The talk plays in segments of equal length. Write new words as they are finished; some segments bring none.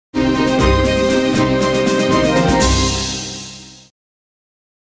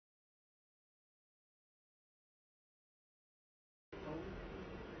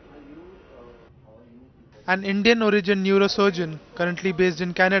An Indian origin neurosurgeon currently based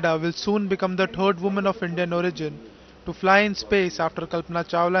in Canada will soon become the third woman of Indian origin to fly in space after Kalpana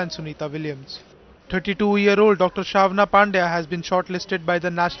Chawla and Sunita Williams. 32-year-old Dr. Shawna Pandya has been shortlisted by the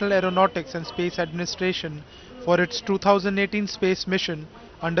National Aeronautics and Space Administration for its 2018 space mission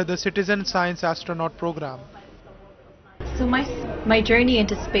under the Citizen Science Astronaut program. So my journey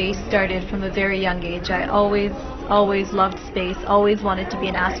into space started from a very young age. I always loved space, always wanted to be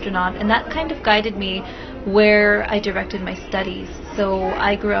an astronaut, and that kind of guided me where I directed my studies. So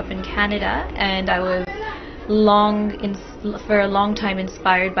I grew up in Canada, and I was for a long time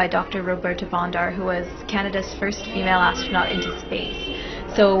inspired by Dr. Roberta Bondar, who was Canada's first female astronaut into space.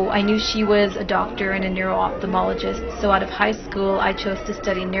 So I knew she was a doctor and a neuro-ophthalmologist. So out of high school, I chose to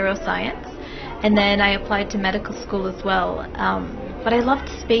study neuroscience. And then I applied to medical school as well. But I loved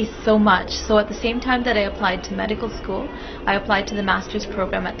space so much. So at the same time that I applied to medical school, I applied to the master's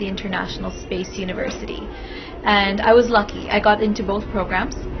program at the International Space University. And I was lucky. I got into both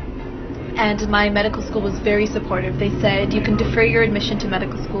programs. And my medical school was very supportive. They said you can defer your admission to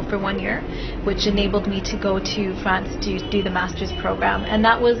medical school for 1 year, which enabled me to go to France to do the master's program. And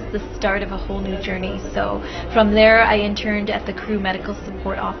that was the start of a whole new journey. So from there, I interned at the Crew Medical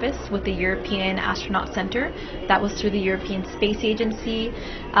Support Office with the European Astronaut Center. That was through the European Space Agency.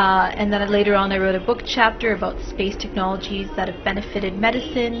 And then later on, I wrote a book chapter about space technologies that have benefited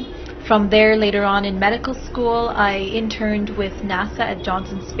medicine. From there, later on in medical school, I interned with NASA at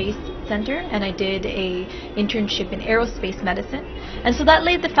Johnson Space Center, and I did a internship in aerospace medicine. And so that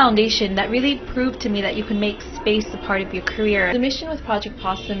laid the foundation that really proved to me that you can make space a part of your career. The mission with Project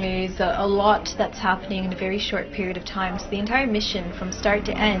Possum is a lot that's happening in a very short period of time. So the entire mission from start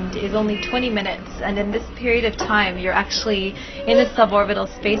to end is only 20 minutes, and in this period of time, you're actually in a suborbital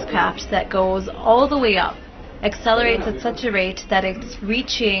spacecraft that goes all the way up, accelerates at such a rate that it's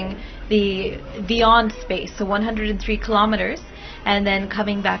reaching the beyond space, so 103 kilometers, and then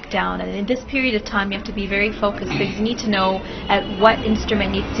coming back down. And in this period of time, you have to be very focused because you need to know at what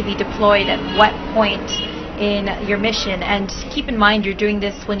instrument needs to be deployed at what point in your mission. And keep in mind, you're doing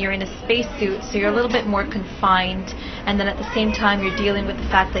this when you're in a spacesuit, so you're a little bit more confined. And then at the same time, you're dealing with the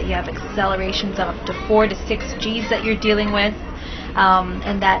fact that you have accelerations of up to 4 to 6 Gs that you're dealing with,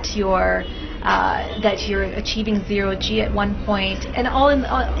 and that you're achieving 0 G at one point, and all in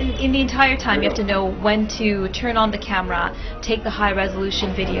the entire time you have to know when to turn on the camera, take the high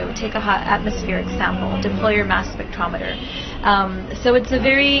resolution video, take a high atmospheric sample, deploy your mass spectrometer. So it's a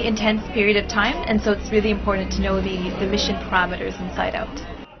very intense period of time, and so it's really important to know the mission parameters inside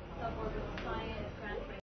out.